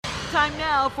Time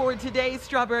now for today's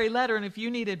Strawberry Letter. And if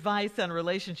you need advice on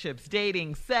relationships,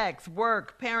 dating, sex,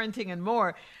 work, parenting, and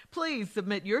more, please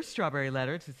submit your Strawberry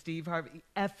Letter to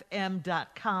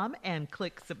steveharveyfm.com and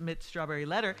click Submit Strawberry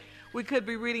Letter. We could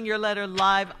be reading your letter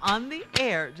live on the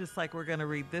air, just like we're going to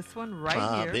read this one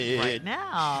right here, right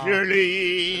now.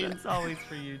 Shirley. It's always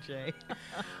for you, Jay.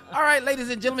 All right, ladies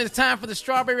and gentlemen, it's time for the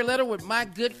Strawberry Letter with my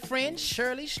good friend,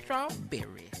 Shirley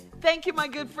Strawberry. Thank you, my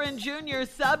good friend Junior.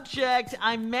 Subject,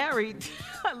 I'm married.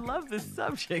 I love this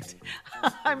subject.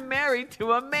 I'm married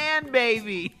to a man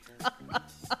baby.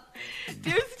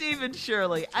 Dear Steve and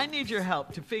Shirley, I need your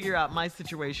help to figure out my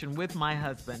situation with my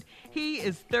husband. He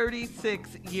is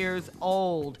 36 years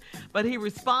old, but he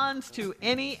responds to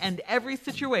any and every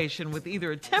situation with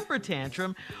either a temper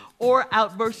tantrum or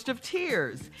outburst of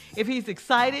tears. If he's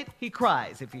excited, he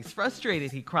cries. If he's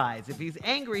frustrated, he cries. If he's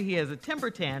angry, he has a temper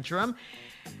tantrum.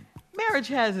 Marriage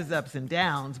has its ups and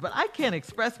downs, but I can't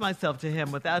express myself to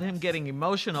him without him getting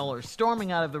emotional or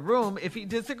storming out of the room if he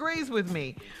disagrees with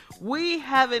me. We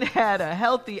haven't had a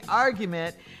healthy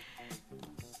argument,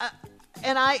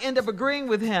 and I end up agreeing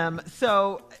with him,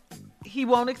 so he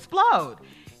won't explode.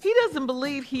 He doesn't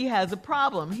believe he has a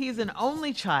problem. He's an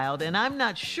only child, and I'm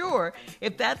not sure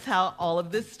if that's how all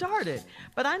of this started.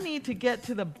 But I need to get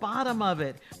to the bottom of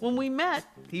it. When we met,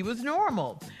 he was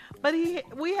normal. But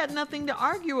we had nothing to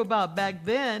argue about back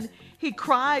then. He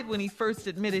cried when he first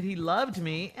admitted he loved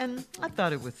me, and I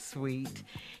thought it was sweet.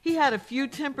 He had a few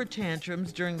temper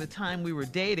tantrums during the time we were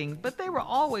dating, but they were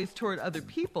always toward other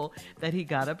people that he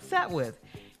got upset with.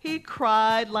 He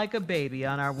cried like a baby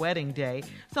on our wedding day,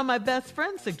 so my best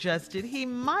friend suggested he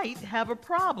might have a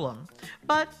problem.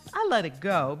 But I let it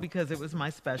go because it was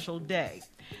my special day.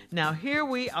 Now here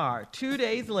we are, 2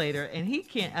 years later, and he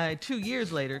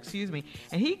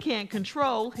can't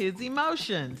control his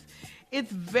emotions.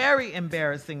 It's very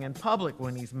embarrassing in public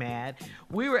when he's mad.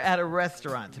 We were at a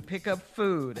restaurant to pick up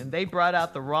food, and they brought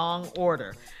out the wrong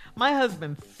order. My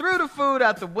husband threw the food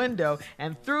out the window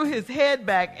and threw his head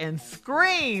back and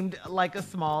screamed like a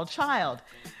small child.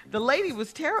 The lady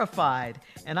was terrified,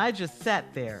 and I just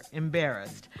sat there,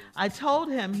 embarrassed. I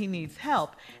told him he needs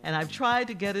help, and I've tried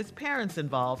to get his parents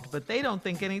involved, but they don't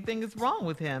think anything is wrong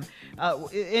with him.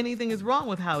 Anything is wrong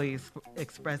with how he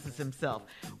expresses himself.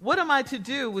 What am I to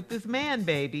do with this man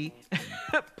baby?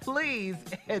 Please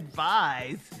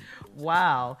advise.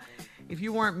 Wow. If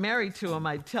you weren't married to him,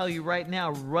 I'd tell you right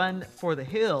now, run for the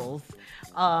hills.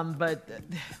 But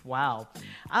wow,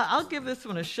 I'll give this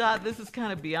one a shot. This is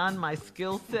kind of beyond my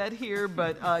skill set here,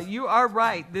 but you are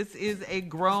right. This is a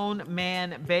grown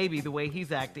man baby, the way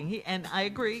he's acting. And I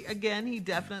agree, again, he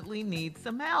definitely needs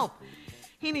some help.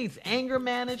 He needs anger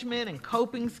management and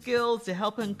coping skills to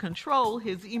help him control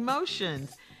his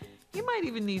emotions. He might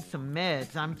even need some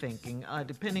meds, I'm thinking,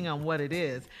 depending on what it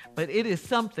is. But it is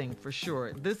something for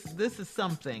sure. This is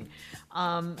something.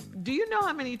 Do you know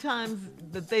how many times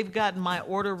that they've gotten my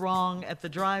order wrong at the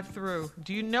drive-thru?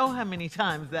 Do you know how many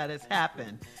times that has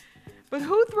happened? But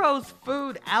who throws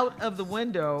food out of the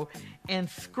window and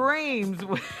screams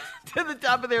to the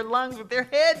top of their lungs with their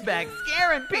head back,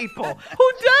 scaring people?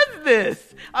 Who does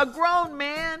this? A grown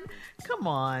man? Come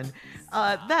on.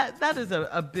 That is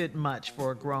a bit much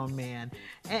for a grown man.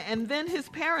 And then his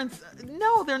parents,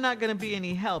 no, they're not going to be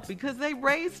any help because they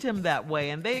raised him that way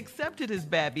and they accepted his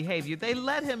bad behavior. They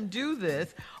let him do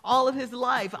this all of his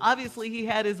life. Obviously, he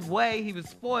had his way. He was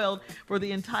spoiled for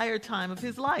the entire time of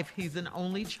his life. He's an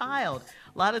only child.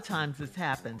 A lot of times this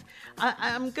happens.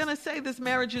 I'm going to say this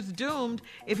marriage is doomed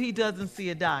if he doesn't see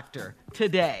a doctor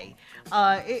today.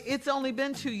 It's only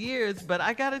been 2 years, but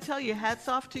I got to tell you, hats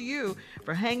off to you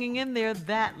for hanging in there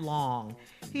that long.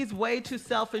 He's way too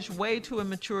selfish, way too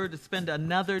immature to spend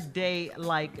another day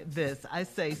like this. I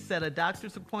say set a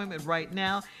doctor's appointment right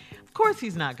now. Of course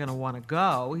he's not going to want to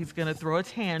go. He's going to throw a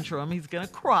tantrum. He's going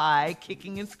to cry,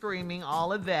 kicking and screaming,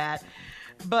 all of that.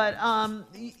 But,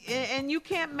 and you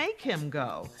can't make him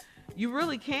go. You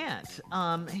really can't.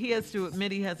 He has to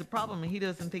admit he has a problem and he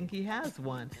doesn't think he has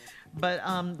one. But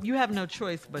you have no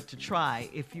choice but to try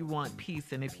if you want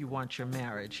peace and if you want your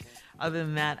marriage. Other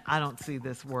than that, I don't see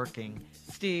this working.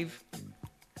 Steve?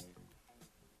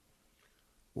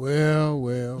 Well.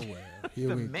 Here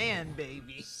The we man, go.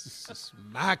 baby. This is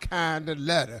my kind of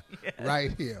letter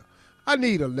right here. I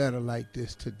need a letter like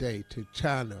this today to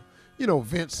China.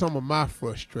 Vent some of my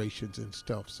frustrations and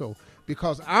stuff. So,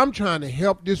 because I'm trying to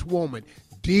help this woman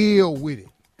deal with it.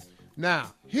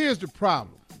 Now, here's the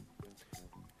problem.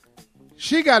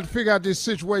 She got to figure out this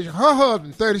situation. Her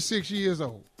husband, 36 years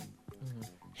old. Mm-hmm.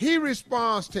 He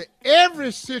responds to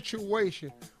every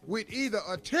situation with either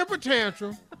a temper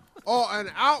tantrum or an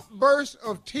outburst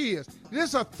of tears. This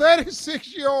is a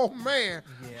 36-year-old man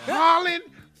hollering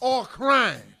or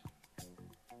crying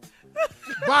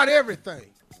about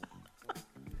everything.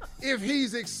 If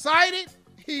he's excited,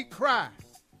 he cry.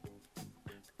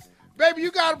 Baby,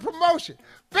 you got a promotion.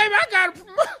 Baby, I got a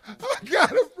promotion.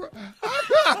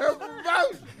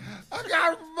 I'm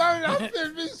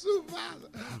finna be supervisor.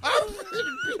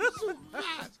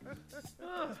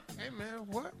 Hey, man,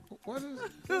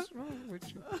 what's wrong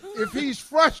with you? If he's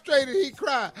frustrated, he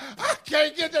cry. I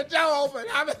can't get the door open.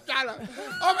 I'm trying to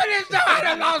open this door. I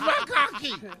done lost my car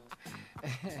key.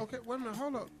 Okay, wait a minute.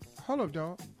 Hold up,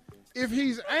 dog. If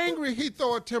he's angry, he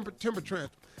throw a temper tantrum.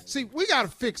 See, we got to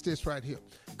fix this right here.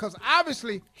 Because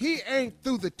obviously, he ain't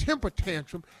threw the temper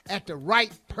tantrum at the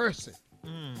right person.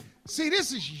 See,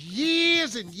 this is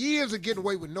years and years of getting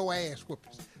away with no ass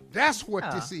whoopings. That's what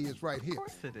this is right here. Of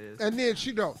course it is. And then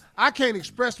I can't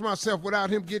express myself without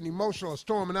him getting emotional or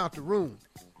storming out the room.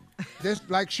 This,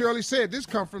 like Shirley said, this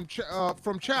comes from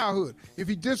childhood. If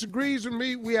he disagrees with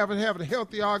me, we haven't had a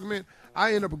healthy argument.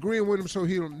 I end up agreeing with him, so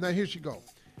now here she go.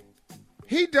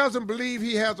 He doesn't believe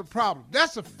he has a problem.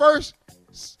 That's the first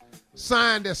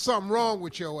sign there's something wrong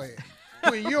with your ass.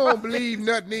 When you don't believe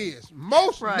nothing is.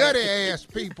 Most nutty ass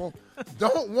people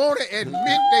don't want to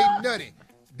admit they nutty.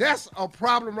 That's a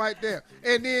problem right there.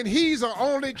 And then he's an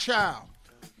only child.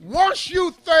 Once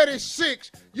you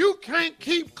 36, you can't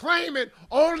keep claiming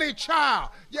only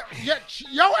child. Your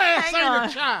ass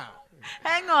ain't a child.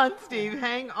 Hang on, Steve.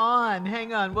 Hang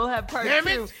on. We'll have part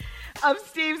two of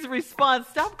Steve's response.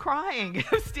 Stop crying.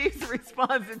 Of Steve's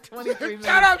response in 23 minutes.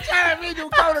 Shut up telling me to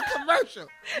go to commercial.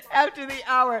 After the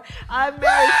hour, I'm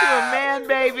married to a man,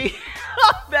 baby.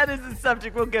 That is the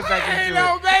subject. We'll get back into it. Ain't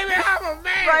no baby, I'm a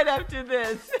man. Right after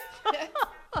this.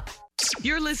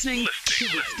 You're listening to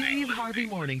the Steve Harvey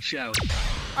Morning Show.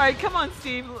 All right, come on,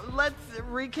 Steve. Let's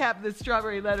recap the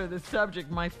strawberry letter, the subject,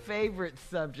 my favorite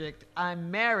subject. I'm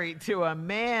married to a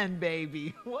man,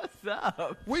 baby. What's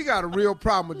up? We got a real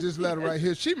problem with this letter right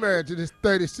here. She married to this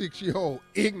 36-year-old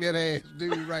ignorant ass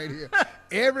dude right here.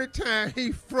 Every time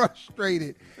he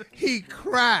frustrated, he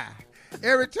cry.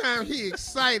 Every time he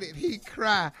excited, he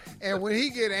cry. And when he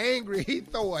get angry, he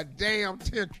throw a damn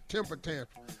temper tantrum.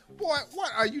 Boy,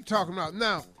 what are you talking about?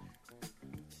 Now,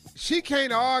 she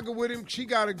can't argue with him. She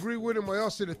got to agree with him or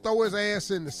else it'll throw his ass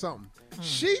into something.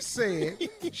 She said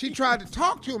she tried to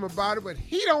talk to him about it, but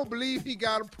he don't believe he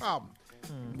got a problem.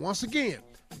 Once again,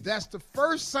 that's the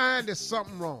first sign there's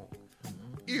something wrong.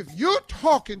 If you're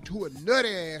talking to a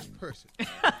nutty ass person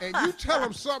and you tell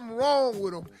them something wrong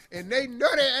with them and they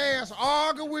nutty ass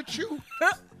argue with you,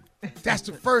 that's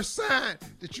the first sign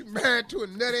that you're married to a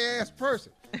nutty ass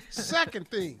person. Second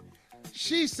thing,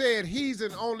 she said he's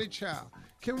an only child.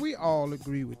 Can we all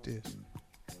agree with this?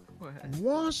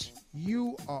 Once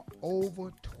you are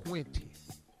over 20,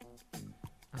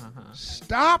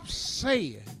 stop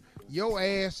saying your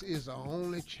ass is an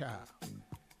only child.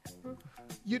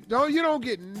 You don't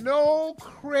get no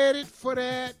credit for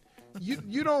that.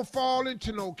 You don't fall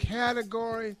into no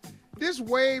category. This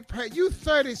way past, you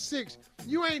 36,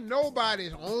 you ain't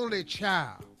nobody's only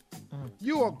child.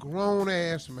 You a grown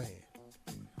ass man.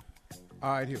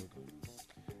 All right, here we go.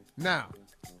 Now,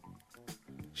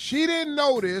 she didn't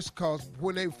know this because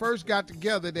when they first got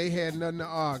together, they had nothing to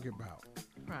argue about.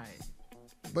 Right.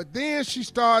 But then she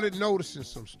started noticing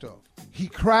some stuff. He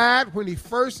cried when he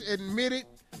first admitted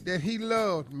that he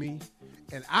loved me,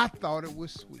 and I thought it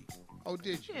was sweet. Oh,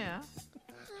 did you? Yeah.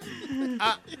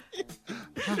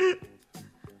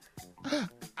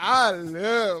 I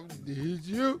love, did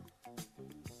you?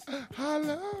 I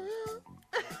love you.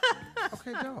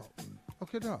 Okay,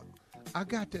 dog. I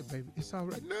got that, baby. It's all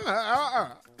right. No,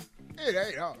 it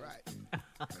ain't all right.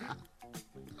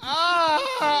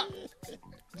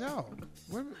 Dog,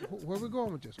 where we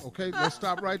going with this? Okay, let's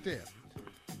stop right there.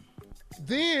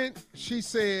 Then she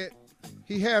said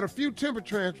he had a few temper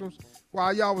tantrums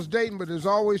while y'all was dating, but there's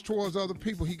always towards other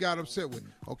people he got upset with.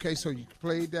 Okay, so you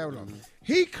played that one.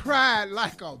 He cried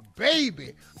like a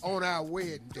baby on our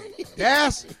wedding day.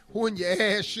 That's when your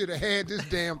ass should have had this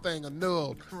damn thing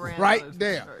annulled right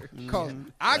there. Because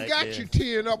I got you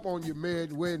tearing up on your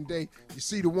married wedding day. You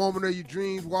see the woman of your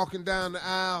dreams walking down the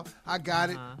aisle. I got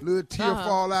it. Little tear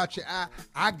fall out your eye.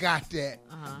 I got that.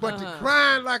 But the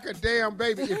crying like a damn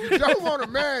baby, if you don't want to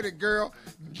marry the girl,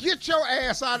 get your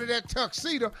ass out of that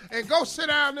tuxedo and go sit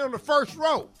down on the first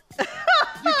row.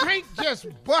 You can't just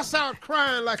bust out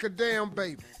crying like a damn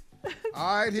baby.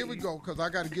 All right, here we go, because I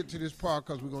got to get to this part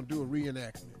because we're going to do a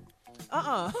reenactment.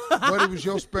 But it was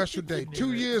your special day.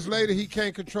 2 years later, he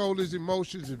can't control his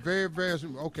emotions. And very, very...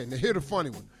 Okay, now here the funny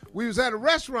one. We was at a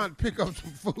restaurant to pick up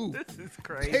some food. This is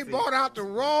crazy. They brought out the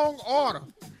wrong order.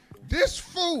 This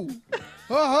fool,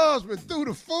 her husband, threw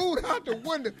the food out the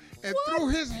window and threw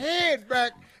his head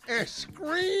back and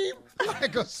screamed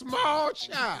like a small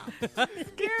child.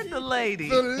 Scared the lady.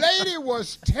 The lady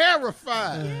was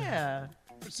terrified. Yeah.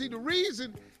 See, the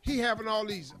reason he having all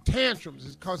these tantrums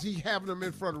is because he having them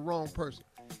in front of the wrong person.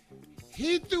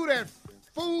 He threw that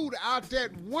food out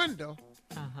that window.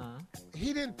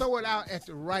 He didn't throw it out at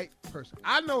the right person.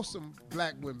 I know some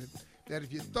black women that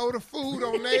if you throw the food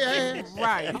on their ass,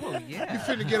 Right. Oh, yeah. you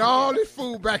finna get all this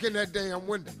food back in that damn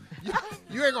window.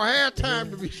 You ain't gonna have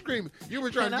time to be screaming. You were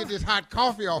trying to get this hot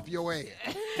coffee off your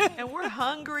ass. And we're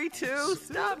hungry, too.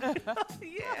 Stop.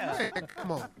 Yeah. Man,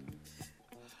 come on.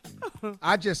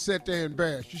 I just sat there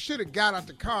embarrassed. You should have got out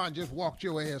the car and just walked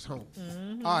your ass home.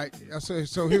 All right,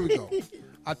 so here we go.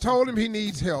 I told him he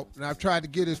needs help, and I've tried to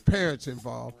get his parents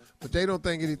involved, but they don't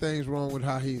think anything's wrong with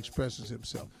how he expresses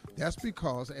himself. That's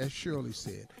because, as Shirley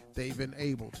said, they've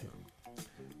enabled him.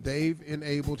 They've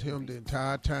enabled him the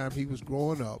entire time he was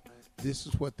growing up. This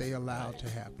is what they allowed to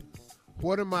happen.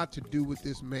 What am I to do with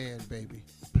this man, baby?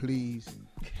 Please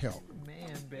help.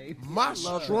 Man, baby. My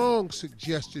strong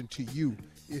suggestion to you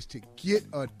is to get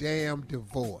a damn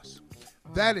divorce.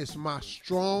 That is my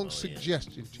strong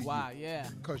suggestion to you. Wow, yeah.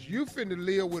 Because you finna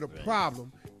live with a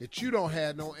problem that you don't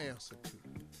have no answer to.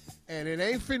 And it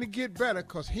ain't finna get better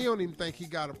because he don't even think he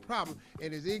got a problem.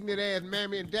 And his ignorant ass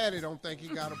mammy and daddy don't think he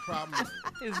got a problem.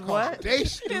 Is what? They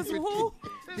stupid. His who?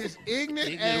 His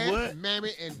ignorant Ignorant ass what?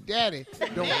 mammy and daddy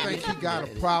don't think he got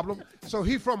a problem. So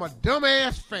he from a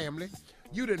dumbass family.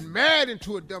 You done married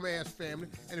into a dumbass family.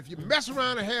 And if you mess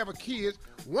around and have a kid,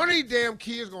 one of these damn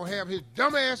kids gonna have his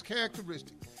dumbass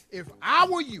characteristics. If I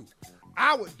were you,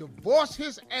 I would divorce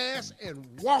his ass and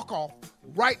walk off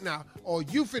right now, or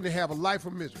you finna have a life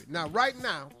of misery. Now, right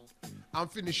now, I'm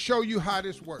finna show you how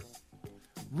this works.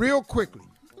 Real quickly.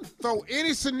 Throw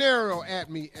any scenario at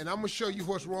me, and I'm gonna show you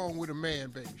what's wrong with a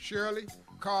man, baby. Shirley,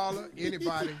 Carla,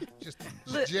 anybody, just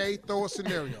Jay, throw a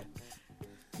scenario.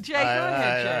 Jay, go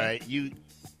ahead, Jay.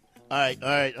 All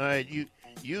right.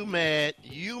 You mad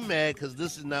because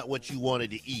this is not what you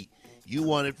wanted to eat. You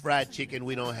wanted fried chicken.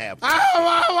 We don't have.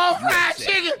 I want fried upset.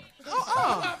 chicken. I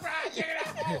want fried chicken.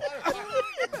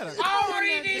 I want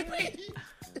to eat these peas.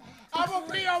 I'm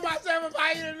gonna pee on myself if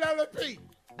I eat another pea.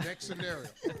 Next scenario.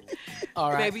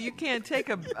 All right. Baby, you can't take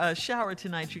a shower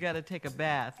tonight. You got to take a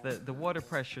bath. The water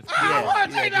pressure's I don't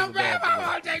want to yeah, take no do bath. that. I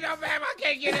want to take no bath. I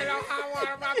can't get it on hot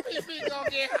water. My pee-pee gonna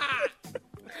get hot.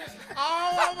 I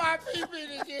don't want my pee-pee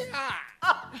to get hot.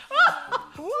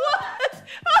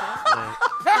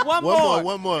 One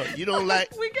more. You don't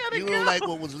like. We gotta you go. don't like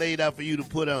what was laid out for you to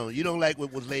put on. You don't like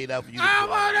what was laid out for you to I put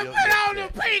want to on. put on the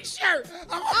pink shirt.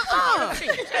 I want the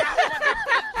pink shirt. I want the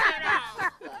pink shirt on.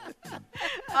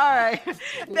 All right. When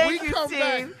Thank we you, come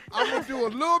back, Steve. I'm going to do a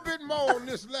little bit more on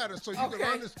this letter so you can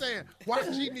understand why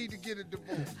she need to get a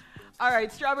divorce. All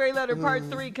right, Strawberry Letter Part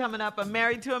 3 coming up. I'm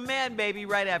married to a man, baby,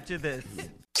 right after this.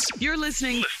 You're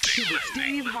listening to the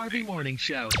Steve Harvey Morning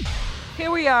Show. Here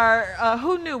we are.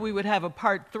 Who knew we would have a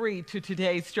Part 3 to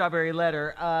today's Strawberry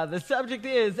Letter? The subject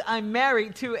is, I'm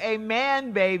married to a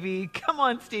man, baby. Come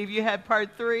on, Steve, you had Part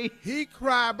 3. He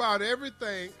cry about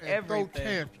everything and throw Everything.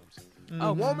 tantrums.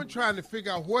 A woman trying to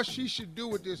figure out what she should do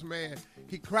with this man.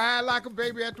 He cried like a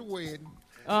baby at the wedding.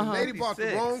 The lady brought the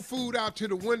 56. wrong food out to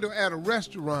the window at a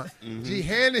restaurant. She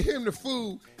handed him the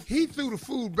food. He threw the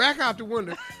food back out the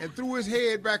window and threw his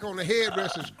head back on the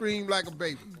headrest and screamed like a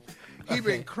baby. He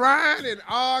been crying and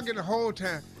arguing the whole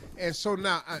time. And so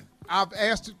now I've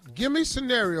asked her, give me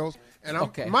scenarios. And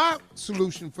my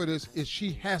solution for this is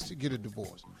she has to get a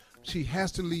divorce. She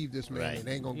has to leave this man. Right. It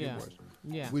ain't going to get worse.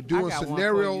 Yeah. We're I doing got one for you,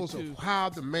 scenarios too. of how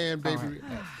the man baby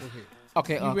reacts. Go ahead.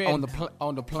 Okay, You ready?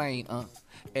 on the plane,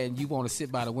 and you want to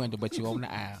sit by the window, but you're on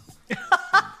the aisle.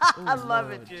 I love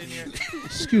it, Junior.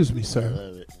 Excuse me, sir.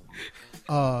 Love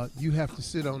it. You have to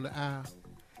sit on the aisle.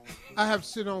 I have to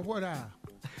sit on what aisle?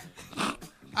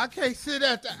 I can't sit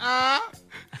at the aisle.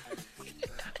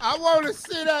 I want to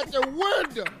sit at the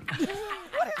window.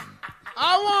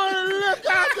 I want to look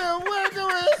out the window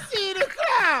and see the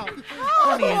clouds.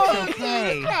 Honey, it's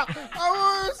okay. I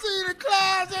want to see the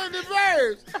clouds and the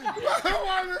birds. I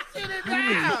want to sit in the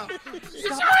aisle. Get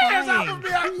your hands off of me.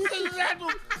 I'm sitting at the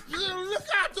look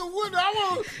out the window. I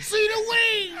want to see the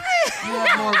wings. You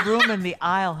have more room in the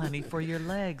aisle, honey, for your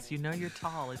legs. You know you're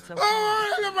tall. It's okay. I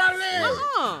want to look at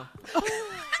my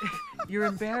legs. You're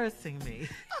embarrassing me.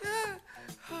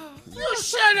 You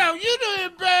shut up. You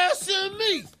don't embarrassing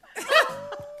me.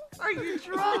 Are you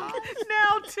drunk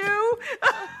now, too?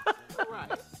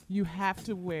 You have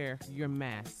to wear your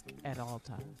mask at all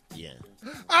times. Yeah.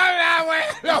 I'm not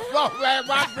wearing no more, man.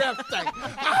 My breath stink.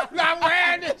 I'm not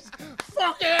wearing this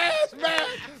funky ass, man.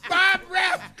 My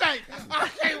breath stink. I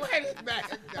can't wear this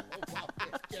mask.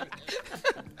 No,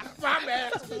 my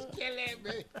mask is killing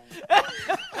me.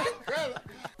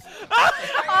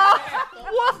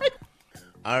 What?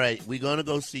 All right, we're going to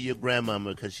go see your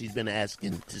grandmama because she's been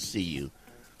asking to see you.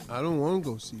 I don't want to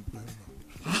go see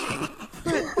grandma.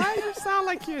 Why do you sound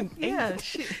like you're an Yeah,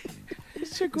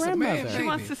 It's your a man, grandmother. she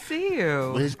wants to see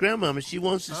Well, you. his grandmama, she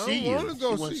wants to see you. I don't want to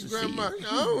go She wants see to grandma.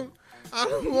 you. I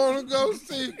don't want to go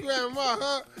see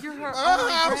grandma. You're her Her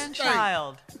only house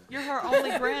grandchild. You're her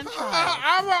only grandchild.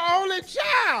 I'm an only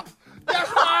child. That's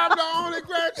why I'm the only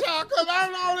grandchild, because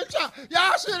I'm the only child.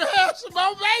 Y'all should have had some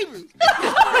more babies.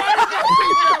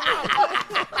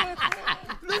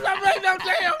 This don't make no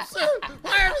damn sense.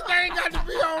 Why everything got to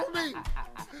be on me?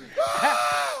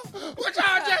 What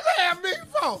y'all just have me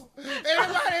for?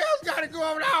 Everybody else got to go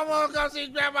over there. I want to go see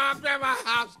grandma. Grandma's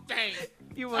house stink.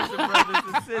 You want your brothers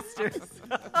and sisters.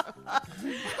 All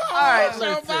right,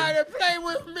 Somebody listen. play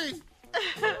with me.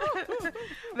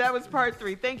 That was part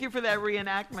 3. Thank you for that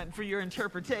reenactment, for your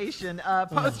interpretation.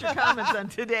 Post your comments on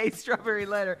today's Strawberry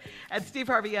Letter at Steve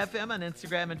Harvey FM on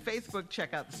Instagram and Facebook.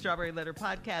 Check out the Strawberry Letter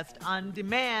podcast on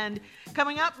demand.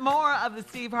 Coming up, more of the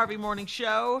Steve Harvey Morning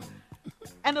Show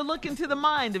and a look into the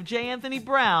mind of J. Anthony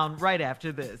Brown right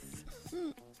after this.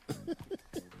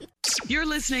 You're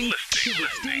listening to the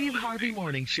Steve Harvey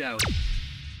Morning Show.